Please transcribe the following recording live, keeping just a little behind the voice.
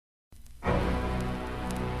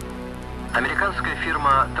Американская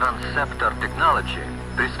фирма Transceptor Technology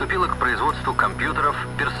приступила к производству компьютеров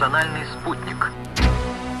 «Персональный спутник».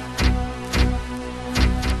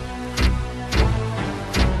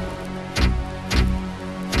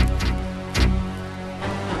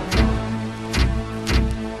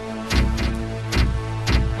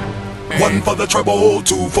 One for the treble,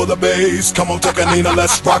 two for the bass. Come on, take a Nina,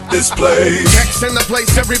 let's rock this place. Checks in the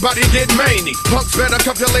place, everybody get manny. Punks better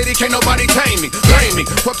cuff your lady, can't nobody tame me. Blame me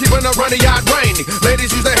for keeping a runny-eyed rainy.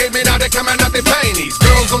 Ladies used to hate me, now they come out their panties.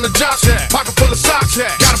 Girls on the job, pocket full of socks.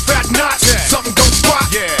 Got a fat notch, something gon' squat.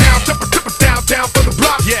 Down, down for the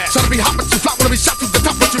block. Try to be hot, but you flop. Wanna be shot through the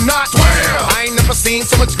top, but you not. I ain't never seen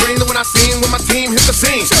so much green than when I seen when my team hit the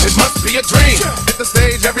scene. It must be a dream. Hit the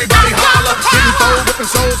stage, everybody holler. Getting fold,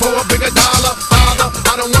 whipping souls for a bigger dollar. Father,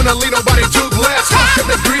 I don't wanna leave nobody too blessed. Cause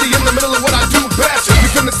they greedy in the middle of what I do best. You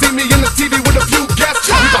finna see me in the TV with a few guests.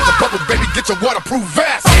 We bout to bubble, baby, get your waterproof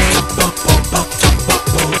vest.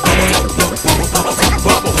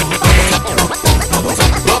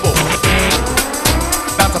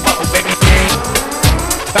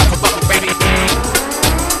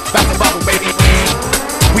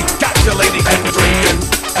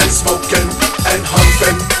 Smoking and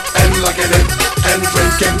humping and liking it, and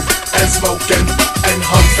drinking and smoking and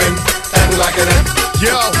humping and liking it.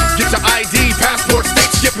 Yo, get your ID, passport,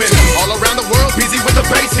 state skipping. All around the world, busy with the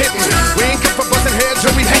bass hitting. We ain't good for busting heads,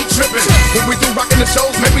 yo, we hate tripping. When we do rockin' the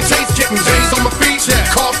shows, make we chase kittens. J's on my feet,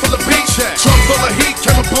 car full of beach, trunk full of heat,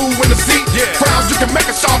 camera boo in the seat. Crowd, you can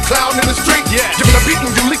make a sharp clown in the street. Giving a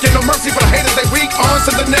beating, you leaking, no mercy for the haters, they weak. On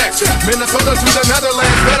to the next. Minnesota to the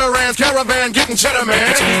Netherlands, veterans, caravan, getting cheddar,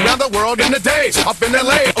 man. Round the world in the day, up in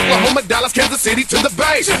LA, Oklahoma, Dallas, Kansas City to the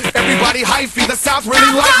Bay. Everybody hyphy, the South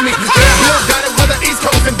really like me. Bill got it where the East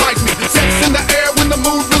Coast invites me. Sex in the air when the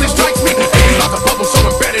mood really strikes me. Ain't like a bubble so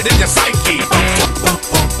embedded in your psyche.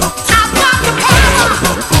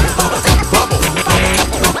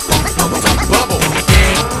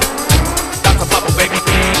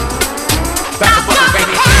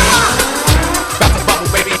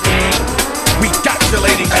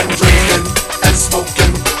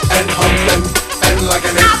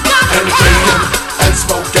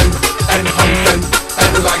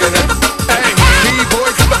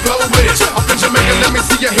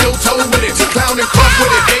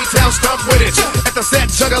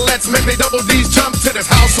 Let's make they double D's jump to this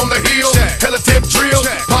house on the hill. Hella tip drill.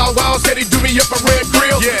 Paul Wall said he do me up a red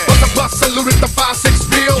grill. Bust a bus, saluted the 5-6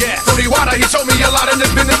 bill. Cody Water, he showed me a lot in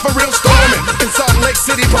this business for real storming. In Salt Lake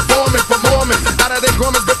City, performing for Mormon. Out of their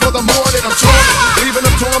garments before the morning, I'm charming. Leaving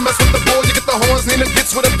them torn, mess with the boy, you get the horns. Nina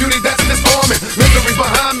gets with a beauty that's disarming. Misery's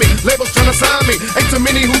behind me, labels trying to sign me. Ain't too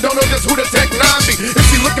many who don't know just who the Tech 9 be. If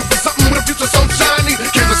she looking for something with a future so shiny,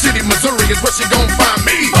 Kansas City, Missouri is where she gon' find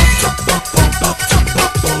me.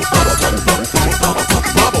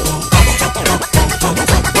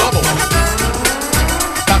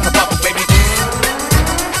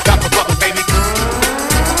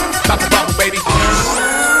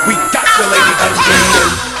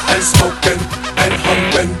 And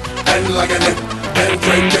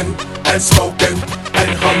smoking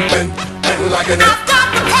and humping and liking it.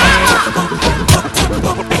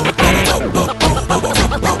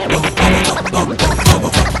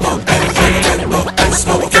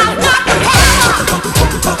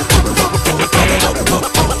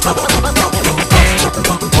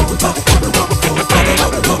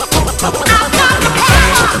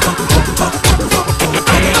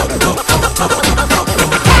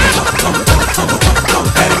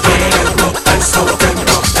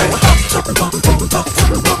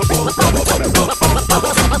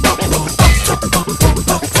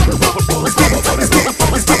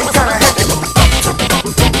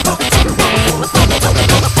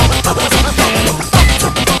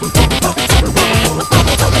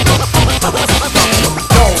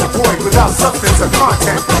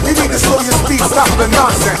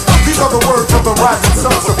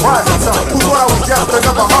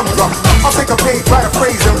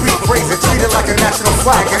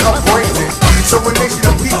 Flag and upraise it, so a nation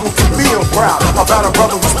of people can feel proud about a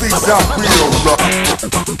brother who speaks out real love.